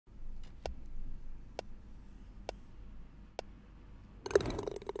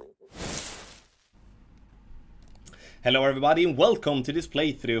Hello everybody and welcome to this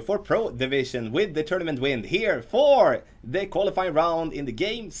playthrough for Pro Division with the Tournament Wind here for the qualifying round in the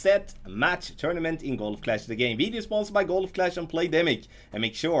Game Set Match tournament in Golf Clash the Game. Video sponsored by Golf Clash and Playdemic, and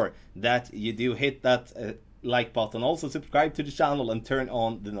make sure that you do hit that like button, also subscribe to the channel and turn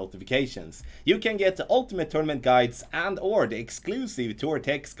on the notifications. You can get the ultimate tournament guides and or the exclusive tour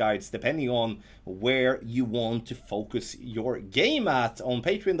text guides depending on where you want to focus your game at on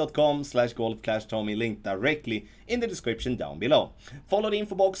patreon.com/golfclashtommy, link directly in the description down below. Follow the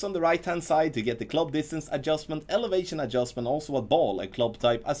info box on the right hand side to get the club distance adjustment, elevation adjustment, also what ball and club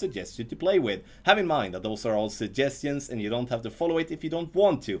type I suggest you to play with. Have in mind that those are all suggestions and you don't have to follow it if you don't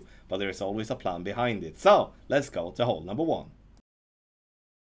want to, but there is always a plan behind it. So let's go to hole number 1.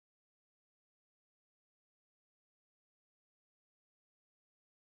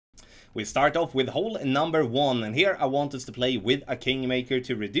 We start off with hole number 1, and here I want us to play with a Kingmaker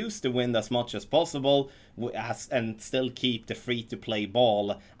to reduce the wind as much as possible and still keep the free-to-play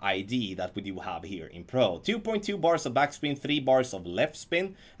ball ID that we do have here in Pro. 2.2 bars of backspin, 3 bars of left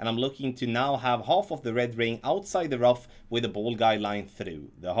spin, and I'm looking to now have half of the red ring outside the rough with a ball guideline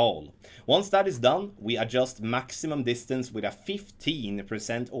through the hole. Once that is done, we adjust maximum distance with a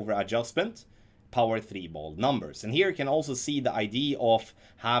 15% over adjustment. Power 3 ball numbers, and here you can also see the idea of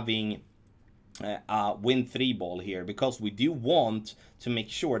having a wind 3 ball here, because we do want to make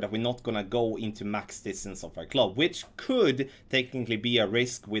sure that we're not gonna go into max distance of our club, which could technically be a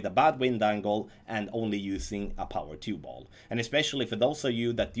risk with a bad wind angle and only using a power 2 ball. And especially for those of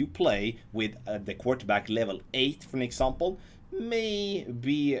you that do play with the quarterback level 8 for an example, would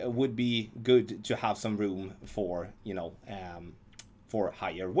be good to have some room for, you know, for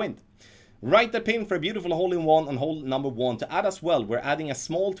higher wind. Right the pin for a beautiful hole-in-one on hole number 1. To add as well, we're adding a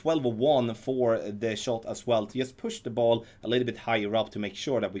small 12-1 for the shot as well, to just push the ball a little bit higher up to make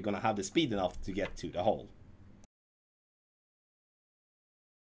sure that we're going to have the speed enough to get to the hole.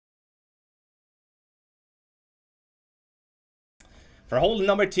 For hole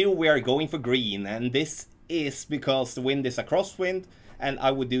number 2, we are going for green, and this is because the wind is a crosswind, and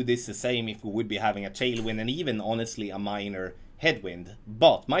I would do this the same if we would be having a tailwind and even honestly a minor headwind.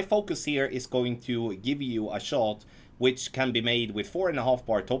 But my focus here is going to give you a shot which can be made with 4.5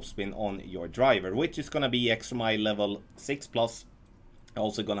 bar topspin on your driver, which is going to be extra mile level 6+.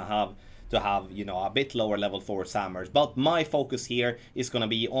 Also going to have, you know, a bit lower level 4 Sammers, but my focus here is going to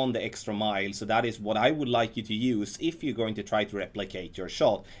be on the extra mile, so that is what I would like you to use if you're going to try to replicate your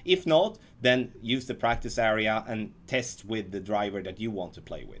shot. If not, then use the practice area and test with the driver that you want to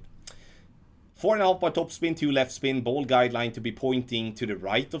play with. 4.5 bar topspin, 2 left spin, ball guideline to be pointing to the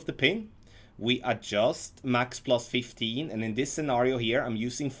right of the pin. We adjust max plus 15, and in this scenario here I'm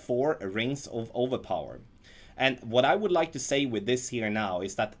using 4 rings of overpower. And what I would like to say with this here now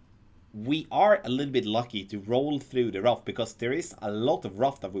is that we are a little bit lucky to roll through the rough, because there is a lot of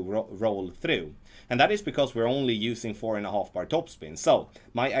rough that we roll through, and that is because we're only using 4.5 bar topspin. So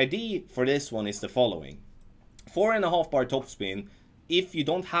my idea for this one is the following: 4.5 bar topspin. If you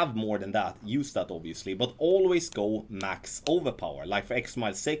don't have more than that, use that obviously, but always go max overpower, like for extra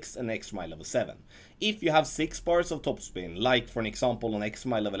mile 6 and extra mile level 7. If you have 6 bars of topspin, like for an example on extra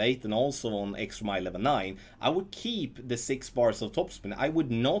mile level 8 and also on extra mile level 9, I would keep the 6 bars of topspin. I would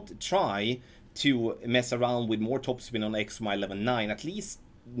not try to mess around with more topspin on extra mile level 9, at least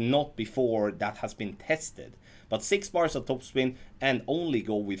not before that has been tested. But 6 bars of topspin and only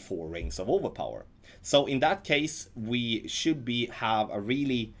go with 4 rings of overpower. So in that case, we should have a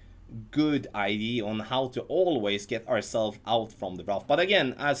really good idea on how to always get ourselves out from the rough. But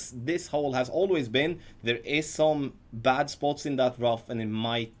again, as this hole has always been, there is some bad spots in that rough, and it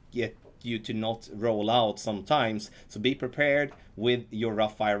might get you to not roll out sometimes. So be prepared with your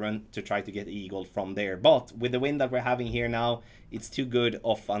rough iron to try to get eagle from there. But with the wind that we're having here now, it's too good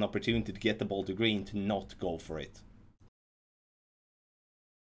of an opportunity to get the ball to green to not go for it.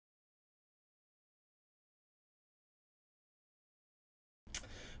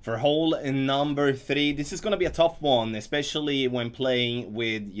 For hole number 3, this is going to be a tough one, especially when playing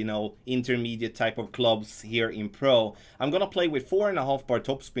with, you know, intermediate type of clubs here in Pro. I'm going to play with 4.5 bar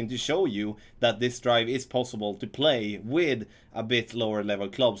topspin to show you that this drive is possible to play with a bit lower level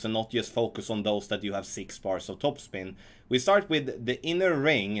clubs and not just focus on those that you have 6 bars of topspin. We start with the inner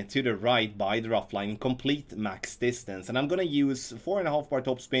ring to the right by the rough line in complete max distance, and I'm going to use 4.5 bar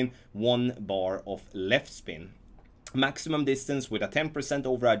topspin, 1 bar of left spin. maximum distance with a 10%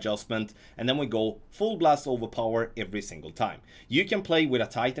 over adjustment, and then we go full blast overpower every single time. You can play with a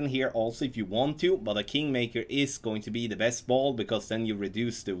Titan here also if you want to, but a Kingmaker is going to be the best ball, because then you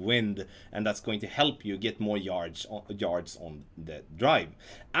reduce the wind, and that's going to help you get more yards on the drive.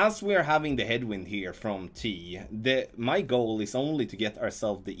 As we are having the headwind here from T, my goal is only to get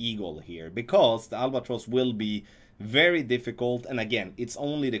ourselves the Eagle here, because the Albatross will be very difficult, and again, it's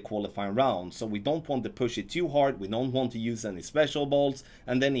only the qualifying round, so we don't want to push it too hard, we don't want to use any special balls,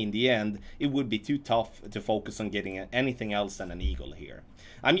 and then in the end it would be too tough to focus on getting anything else than an Eagle here.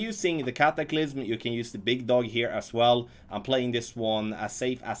 I'm using the Cataclysm, you can use the Big Dog here as well. I'm playing this one as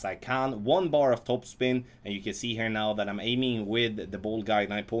safe as I can. 1 bar of topspin, and you can see here now that I'm aiming with the ball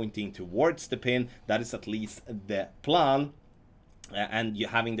guideline pointing towards the pin. That is at least the plan. And you're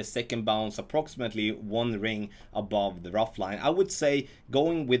having the second bounce approximately 1 ring above the rough line. I would say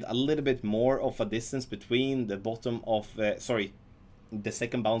going with a little bit more of a distance between the bottom of, the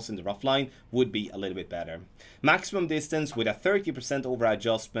second bounce in the rough line would be a little bit better. Maximum distance with a 30% over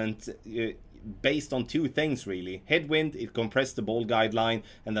adjustment, based on 2 things really. Headwind, it compressed the ball guideline,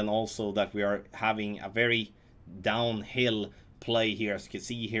 and then also that we are having a very downhill play here. As you can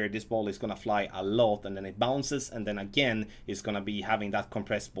see here, this ball is going to fly a lot, and then it bounces, and then again it's going to be having that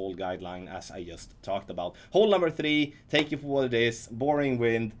compressed ball guideline as I just talked about. Hole number 3, take it for what it is, boring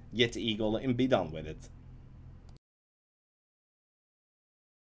wind, get the Eagle and be done with it.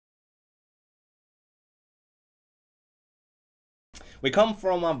 We come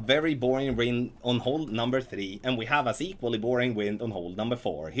from a very boring wind on hole number 3, and we have as equally boring wind on hole number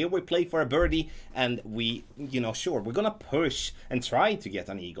 4. Here we play for a birdie, and we, sure, we're gonna push and try to get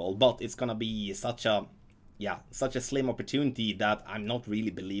an Eagle, but it's gonna be such a slim opportunity that I'm not really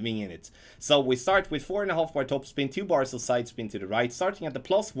believing in it. So we start with 4.5 bar topspin, 2 bars of side spin to the right, starting at the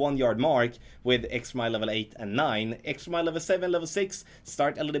 +1 yard mark with extra mile level 8 and 9. Extra mile level 7, level 6,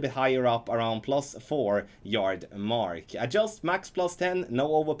 start a little bit higher up around +4 yard mark. Adjust max +10,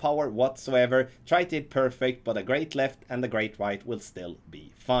 no overpower whatsoever. Try to hit perfect, but a great left and a great right will still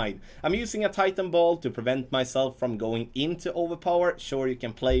be fine. I'm using a Titan ball to prevent myself from going into overpower. Sure, you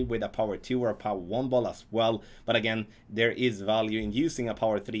can play with a power 2 or a power 1 ball as well, but again, there is value in using a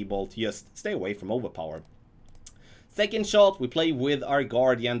power 3 ball to just stay away from overpower. Second shot, we play with our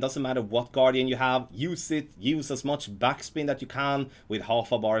Guardian. Doesn't matter what Guardian you have, use it. Use as much backspin that you can with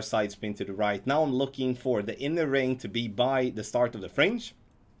half a bar side spin to the right. Now I'm looking for the inner ring to be by the start of the fringe.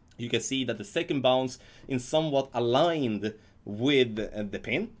 You can see that the second bounce is somewhat aligned with the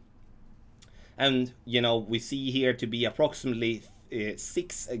pin, and we see here to be approximately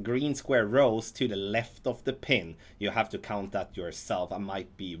 6 green square rows to the left of the pin. You have to count that yourself. I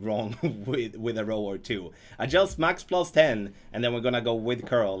might be wrong with a row or 2. Adjust max +10, and then we're gonna go with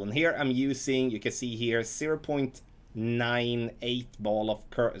curl, and here I'm using, you can see here, 0.98 ball of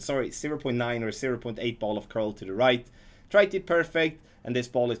curl, sorry, 0.9 or 0.8 ball of curl to the right. Tried it perfect, and this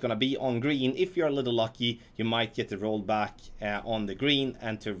ball is going to be on green. If you're a little lucky, you might get to roll back on the green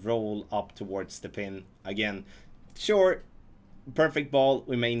and to roll up towards the pin again. Sure, perfect ball.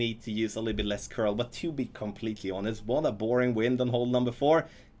 We may need to use a little bit less curl, but to be completely honest, what a boring wind on hole number 4.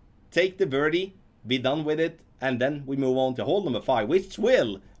 Take the birdie, be done with it, and then we move on to hole number 5, which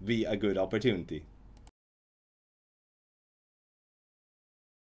will be a good opportunity.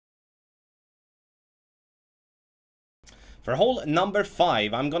 For hole number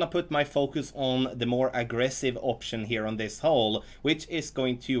 5, I'm gonna put my focus on the more aggressive option here on this hole, which is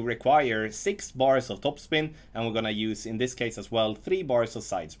going to require 6 bars of topspin, and we're gonna use, in this case as well, 3 bars of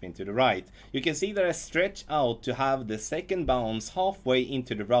side spin to the right. You can see that I stretch out to have the second bounce halfway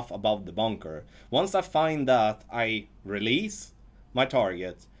into the rough above the bunker. Once I find that, I release my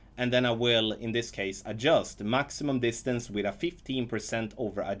target, and then I will, in this case, adjust the maximum distance with a 15%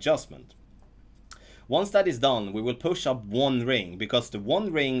 over adjustment. Once that is done, we will push up 1 ring, because the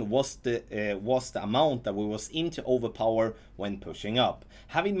 1 ring was the amount that we was into overpower when pushing up.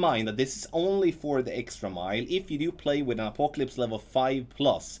 Have in mind that this is only for the extra mile. If you do play with an Apocalypse level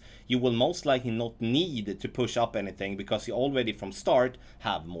 5+, you will most likely not need to push up anything, because you already from start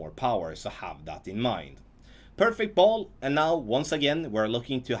have more power, so have that in mind. Perfect ball, and now once again we're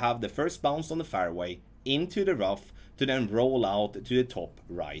looking to have the first bounce on the fairway into the rough, to then roll out to the top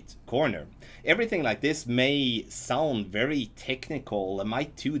right corner. Everything like this may sound very technical and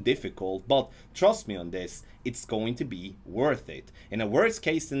might too difficult, but trust me on this, it's going to be worth it. In a worst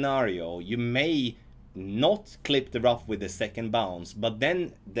case scenario, you may not clip the rough with the second bounce, but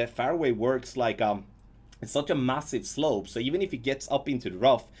then the fairway works like it's such a massive slope, so even if it gets up into the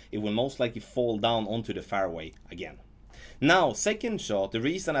rough, it will most likely fall down onto the fairway again. Now, second shot, the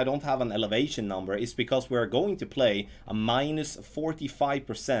reason I don't have an elevation number is because we're going to play a minus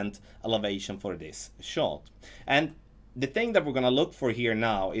 45% elevation for this shot. And the thing that we're going to look for here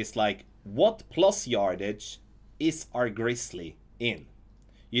now is like, what plus yardage is our Grizzly in?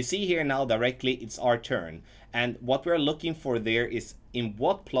 You see here now directly it's our turn, and what we're looking for there is in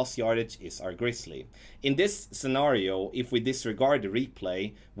what plus yardage is our Grizzly. In this scenario, if we disregard the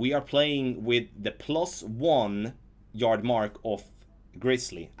replay, we are playing with the +1 yard mark of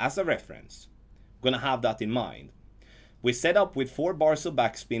Grizzly as a reference. Gonna have that in mind. We set up with 4 bars of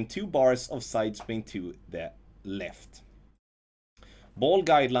backspin, 2 bars of side spin to the left. Ball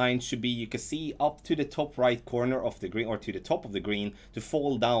guideline should be, you can see, up to the top right corner of the green, or to the top of the green, to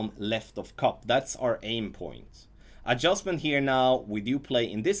fall down left of cup. That's our aim point. Adjustment here now, we do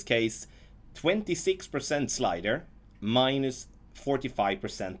play, in this case, 26% slider, minus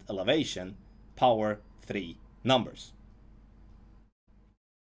 45% elevation, power 3 numbers.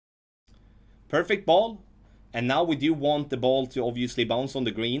 Perfect ball. And now we do want the ball to obviously bounce on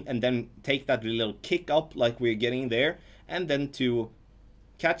the green and then take that little kick up like we're getting there, and then to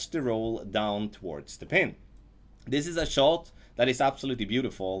catch the roll down towards the pin. This is a shot that is absolutely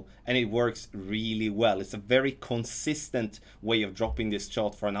beautiful, and it works really well. It's a very consistent way of dropping this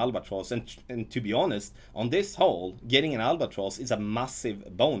shot for an albatross, and to be honest, on this hole, getting an albatross is a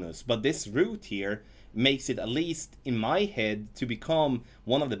massive bonus, but this route here makes it, at least in my head, to become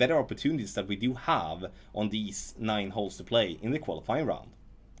one of the better opportunities that we do have on these 9 holes to play in the qualifying round.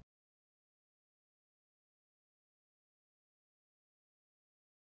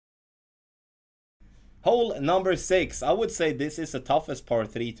 Hole number 6, I would say this is the toughest par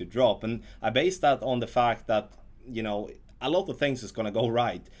 3 to drop, and I base that on the fact that, you know, a lot of things is going to go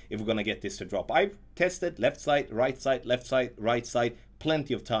right if we're going to get this to drop. I've tested left side, right side, left side, right side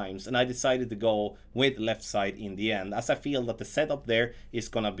plenty of times, and I decided to go with left side in the end, as I feel that the setup there is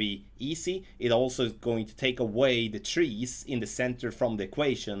going to be easy. It also is going to take away the trees in the center from the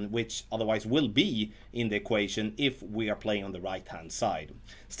equation, which otherwise will be in the equation if we are playing on the right hand side.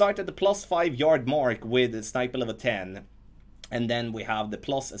 Start at the +5 yard mark with sniper level 10. And then we have the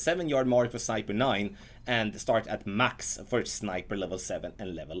 +7 yard mark for sniper 9, and start at max for sniper level 7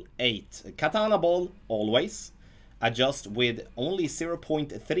 and level 8. Katana ball always. Adjust with only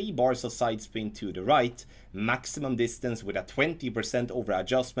 0.3 bars of side spin to the right. Maximum distance with a 20% over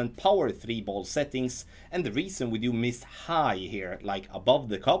adjustment. Power 3 ball settings. And the reason we do miss high here, like above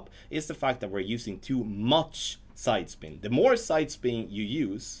the cup, is the fact that we're using too much side spin. The more side spin you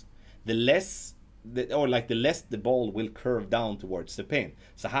use, the less the ball will curve down towards the pin.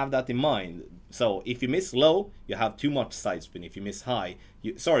 So have that in mind. So if you miss low, you have too much side spin. If you miss high,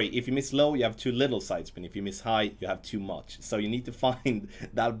 if you miss low, you have too little side spin. If you miss high, you have too much. So you need to find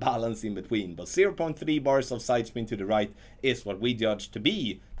that balance in between. But 0.3 bars of side spin to the right is what we judge to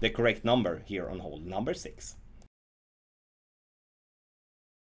be the correct number here on hole number 6.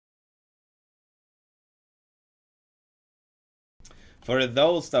 For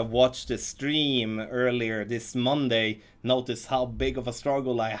those that watched the stream earlier this Monday, notice how big of a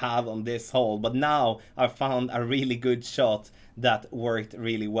struggle I had on this hole. But now I found a really good shot that worked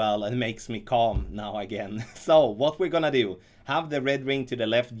really well and makes me calm now again. So what we're gonna do, have the red ring to the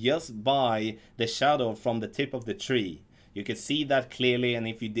left just by the shadow from the tip of the tree. You can see that clearly, and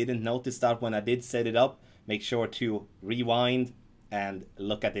if you didn't notice that when I did set it up, make sure to rewind and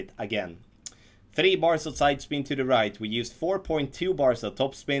look at it again. 3 bars of side spin to the right. We use 4.2 bars of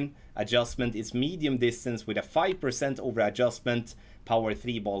top spin. Adjustment is medium distance with a 5% over adjustment. Power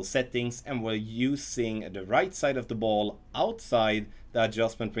 3 ball settings. And we're using the right side of the ball outside the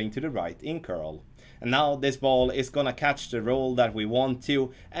adjustment ring to the right in curl. And now this ball is gonna catch the roll that we want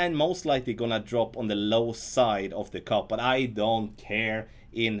to, and most likely gonna drop on the low side of the cup. But I don't care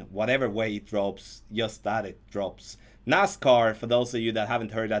in whatever way it drops, just that it drops. NASCAR, for those of you that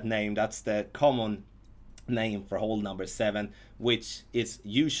haven't heard that name, that's the common name for hole number 7, which is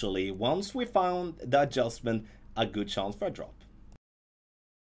usually, once we found the adjustment, a good chance for a drop.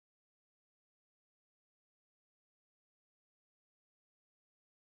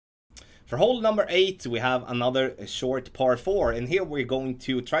 For hole number 8, we have another short par 4, and here we're going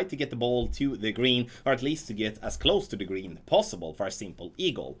to try to get the ball to the green, or at least to get as close to the green possible for a simple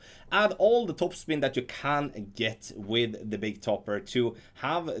eagle. Add all the topspin that you can get with the big topper to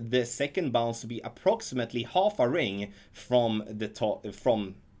have the second bounce to be approximately half a ring from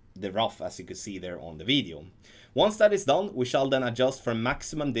the rough, as you can see there on the video. Once that is done, we shall then adjust for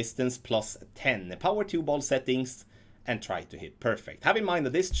maximum distance plus 10. Power 2 ball settings. and try to hit perfect. Have in mind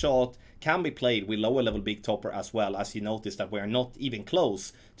that this shot can be played with lower level Big Topper as well, as you notice that we're not even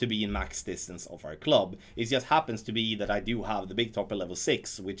close to being max distance of our club. It just happens to be that I do have the Big Topper level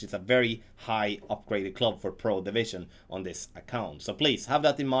 6, which is a very high upgraded club for Pro Division on this account. So please have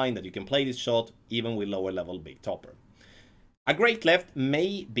that in mind, that you can play this shot even with lower level Big Topper. A great left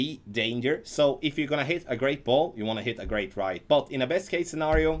may be danger, so if you're gonna hit a great ball, you want to hit a great right. But in a best case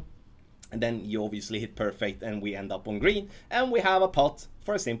scenario, and then you obviously hit perfect and we end up on green, and we have a putt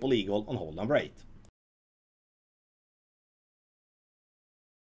for a simple eagle on hole number 8.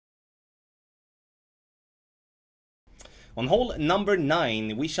 On hole number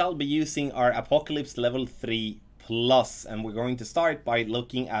 9, we shall be using our Apocalypse level 3 plus, and we're going to start by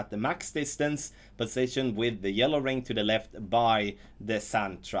looking at the max distance position with the yellow ring to the left by the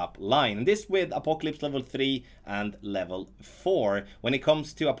sand trap line. And this with Apocalypse level 3 and level 4. When it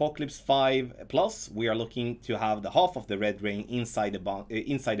comes to Apocalypse 5 plus, we are looking to have the half of the red ring inside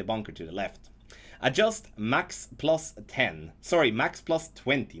the bunker to the left. Adjust max plus 10. Sorry, max plus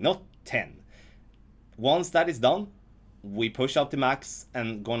 20, not 10. Once that is done, we push up to max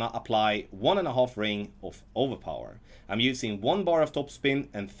and gonna apply 1.5 ring of overpower. I'm using 1 bar of topspin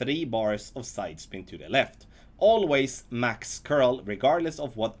and 3 bars of side spin to the left. Always max curl regardless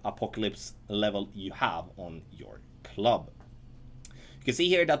of what Apocalypse level you have on your club. You can see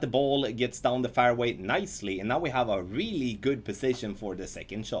here that the ball gets down the fairway nicely, and now we have a really good position for the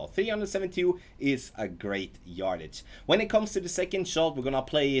second shot. 372 is a great yardage. When it comes to the second shot, we're gonna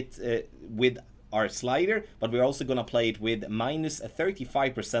play it with our slider, but we're also gonna play it with minus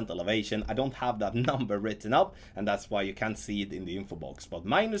 35% elevation. I don't have that number written up, and that's why you can't see it in the info box, but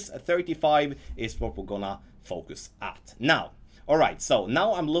minus 35 is what we're gonna focus at. Now, alright, so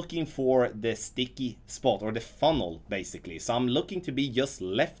now I'm looking for the sticky spot, or the funnel basically. So I'm looking to be just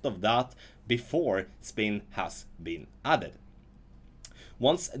left of that before spin has been added.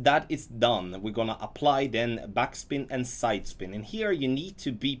 Once that is done, we're gonna apply then backspin and side spin. And here you need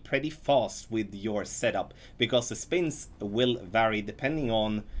to be pretty fast with your setup, because the spins will vary depending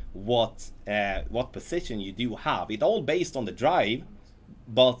on what position you do have. It's all based on the drive,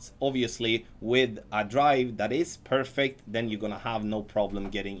 but obviously with a drive that is perfect, then you're gonna have no problem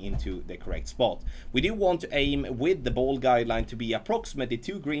getting into the correct spot. We do want to aim with the ball guideline to be approximately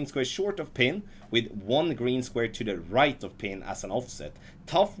 2 green squares short of pin, with 1 green square to the right of pin as an offset.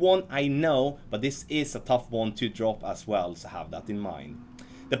 Tough one, I know, but this is a tough one to drop as well, so have that in mind.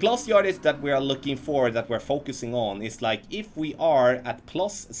 The plus yardage that we are looking for, that we're focusing on, is like if we are at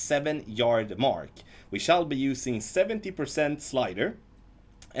plus 7 yard mark, we shall be using 70% slider,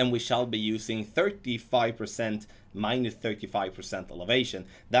 and we shall be using 35% minus 35% elevation.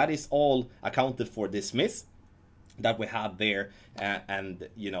 That is all accounted for this miss that we had there, and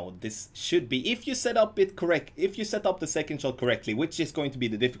you know, this should be, if you set up it correct, if you set up the second shot correctly, which is going to be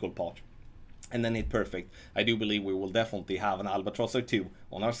the difficult part, and then hit perfect, I do believe we will definitely have an albatross or 2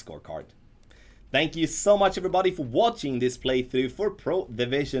 on our scorecard. Thank you so much everybody for watching this playthrough for Pro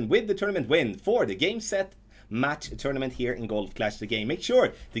Division with the tournament win for the Game Set Match tournament here in Golf Clash the Game. Make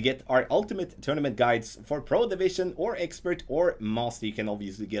sure to get our ultimate tournament guides for Pro Division or Expert or Master. You can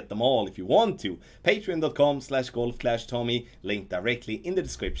obviously get them all if you want to. Patreon.com/GolfClashTommy, link directly in the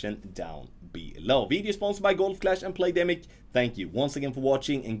description down below. Video sponsored by Golf Clash and Playdemic. Thank you once again for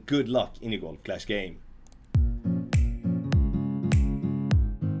watching, and good luck in your Golf Clash game.